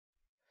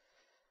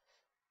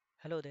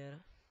Hello there,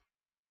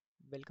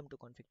 welcome to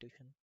Config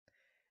Tuition.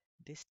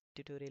 This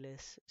tutorial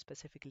is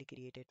specifically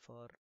created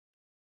for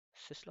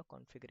Syslog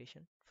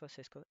configuration for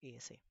Cisco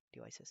ASA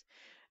devices.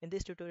 In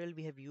this tutorial,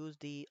 we have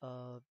used the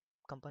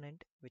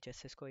component which is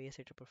Cisco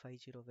ASA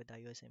 550 with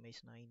iOS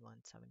image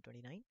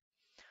 91729,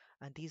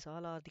 and these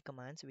all are the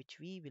commands which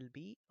we will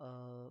be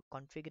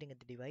configuring at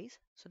the device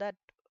so that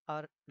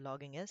our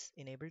logging is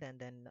enabled, and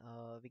then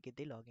we get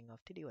the logging of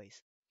the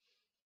device.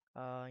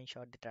 In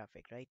short, the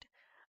traffic, right?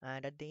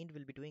 And at the end,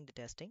 we'll be doing the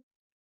testing.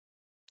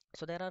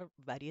 So there are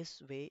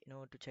various way,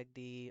 to check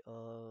the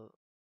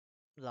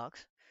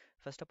logs.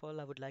 First of all,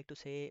 I would like to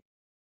say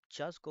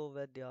just go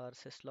with your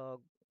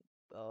syslog,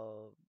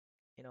 uh,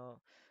 you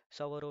know,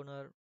 server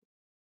owner.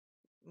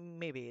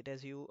 Maybe it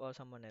is you or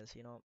someone else.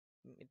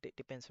 It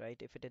depends, right?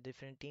 If it a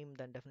different team,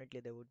 then definitely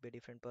there would be a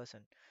different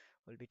person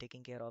who will be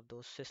taking care of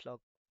those syslog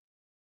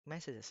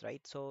messages,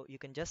 right? So you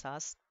can just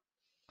ask,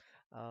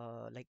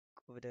 like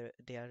whether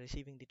they are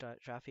receiving the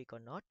traffic or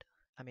not.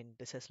 I mean,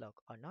 the syslog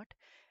or not.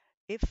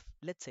 If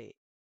let's say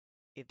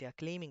if they are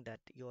claiming that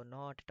you are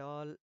not at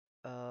all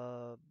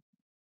uh,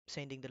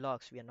 sending the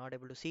logs, we are not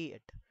able to see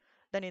it,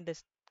 then in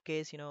this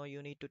case,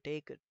 you need to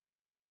take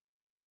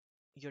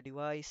your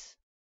device,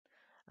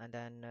 and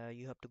then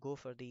you have to go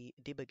for the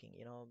debugging.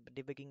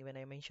 Debugging, when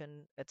I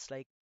mention, it's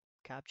like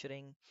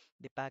capturing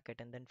the packet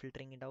and then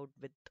filtering it out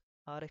with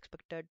our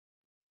expected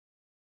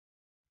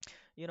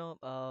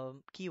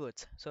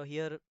keywords. So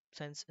here,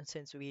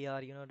 since we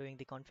are doing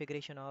the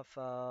configuration of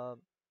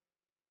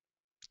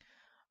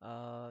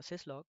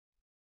syslog,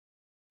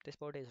 this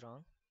port is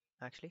wrong.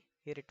 Actually,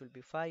 here it will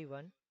be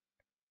 514,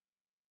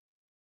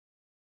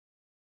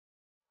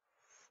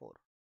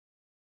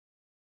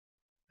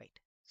 right?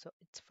 So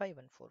it's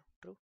 514,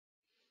 true.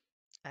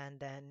 And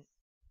then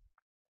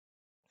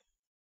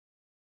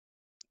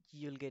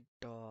you'll get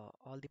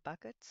all the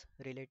packets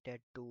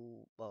related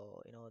to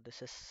the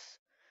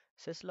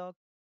syslog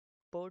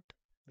port,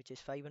 which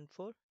is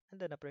 514, and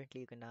then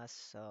apparently you can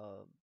ask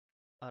or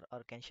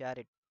can share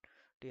it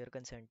to your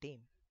concerned team.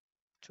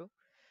 True.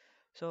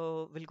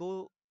 So we'll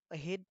go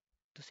ahead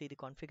to see the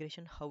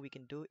configuration, how we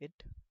can do it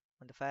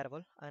on the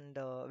firewall, and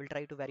we'll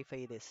try to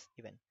verify this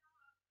even.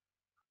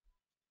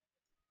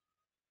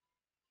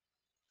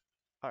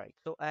 All right,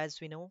 so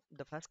as we know,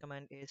 the first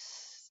command is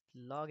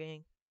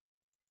logging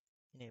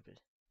enable.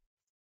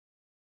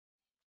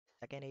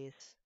 Second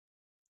is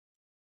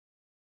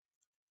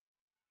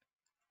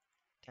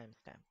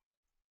timestamp.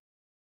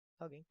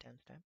 Logging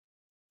timestamp.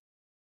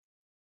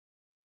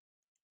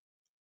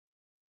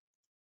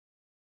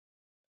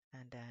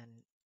 And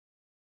then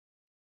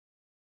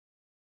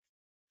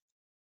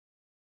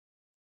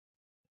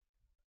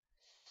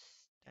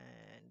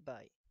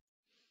standby.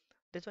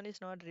 This one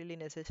is not really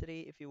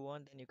necessary. If you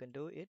want, then you can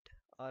do it,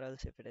 or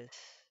else if it is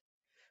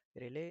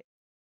really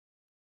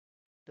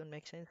don't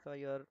make sense for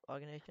your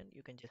organization,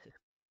 you can just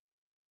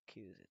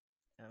excuse it.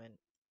 I mean,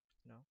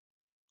 you know,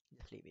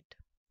 just leave it.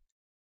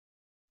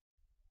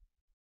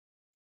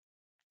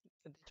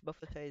 This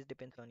buffer size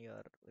depends on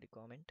your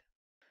requirement.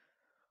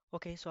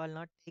 Okay, so I'll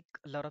not take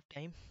a lot of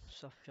time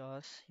of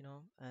yours,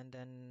 and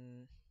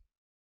then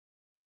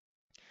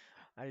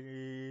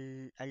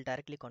I'll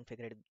directly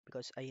configure it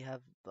because I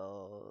have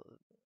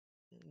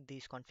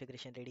this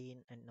configuration ready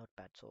in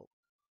Notepad. So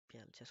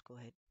yeah, I'll just go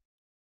ahead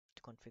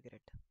to configure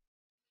it.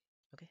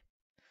 Okay.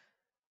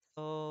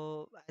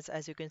 So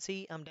as you can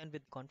see, I'm done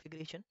with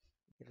configuration,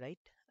 right?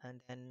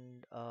 And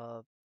then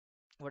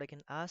what I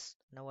can ask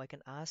now, I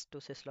can ask to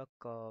syslog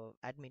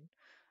admin,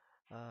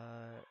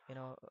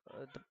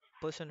 the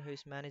person who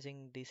is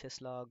managing the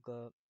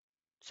syslog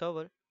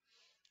server,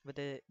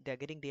 whether they are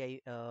getting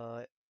the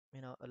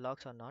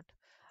logs or not,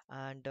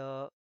 and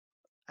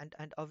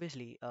and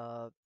obviously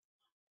a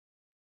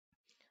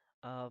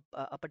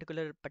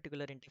particular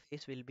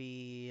interface will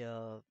be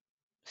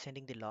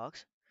sending the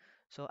logs.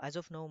 So as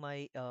of now,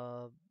 my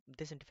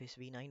this interface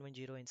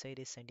v910 inside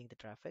is sending the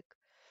traffic.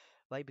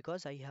 Why?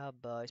 Because I have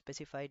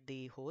specified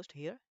the host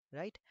here,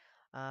 right?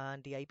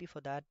 And the IP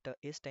for that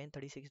is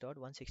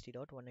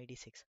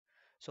 1036.160.186.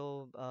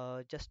 So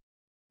just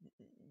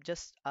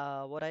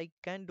what I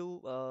can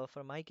do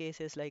for my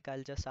case is like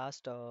I'll just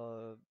ask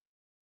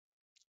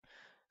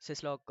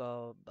syslog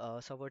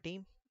server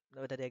team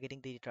whether they're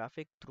getting the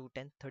traffic through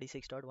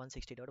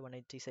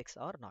 1036.160.186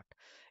 or not.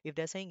 If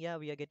they're saying yeah,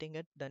 we are getting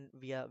it, then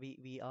we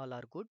all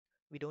are good.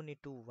 We don't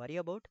need to worry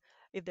about.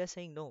 If they're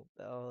saying no,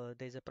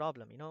 there's a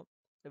problem,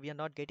 we are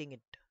not getting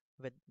it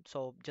with,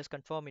 so just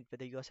confirm it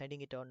whether you are sending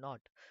it or not.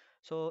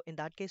 So in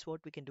that case,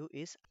 what we can do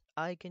is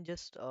I can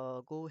just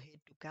go ahead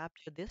to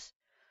capture this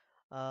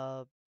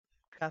uh,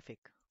 traffic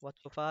what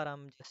so far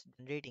I'm just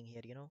generating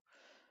here.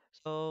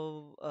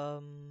 So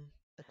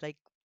it's like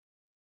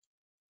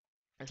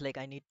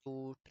I need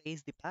to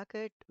trace the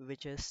packet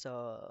which is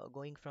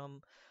going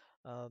from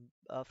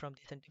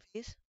this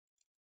interface,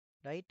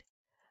 right?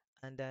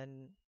 And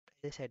then,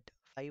 as I said,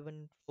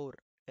 514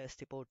 is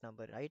the port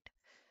number, right?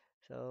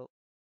 So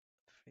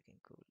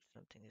freaking cool.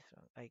 Something is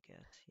wrong, I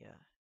guess. Yeah.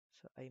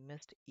 So I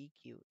missed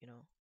EQ,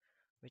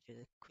 which is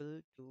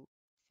equal to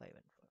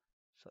 514.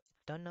 So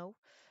it's done now.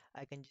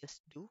 I can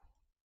just do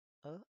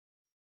a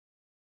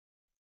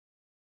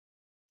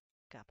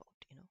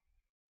capout,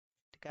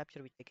 the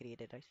capture which I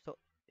created, right? So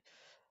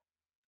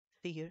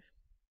see here,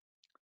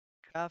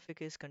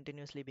 traffic is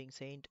continuously being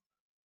sent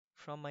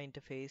from my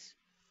interface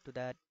to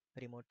that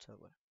remote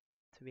server.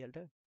 So we are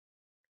done.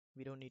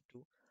 We don't need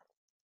to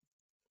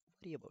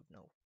worry about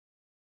now,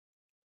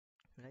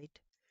 right?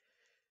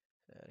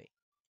 Sorry.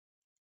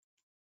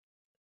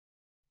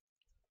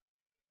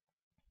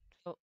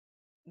 So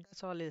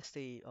that's all is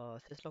the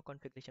syslog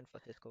configuration for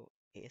Cisco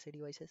ASA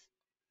devices.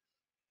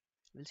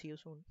 We'll see you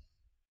soon.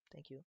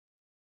 Thank you.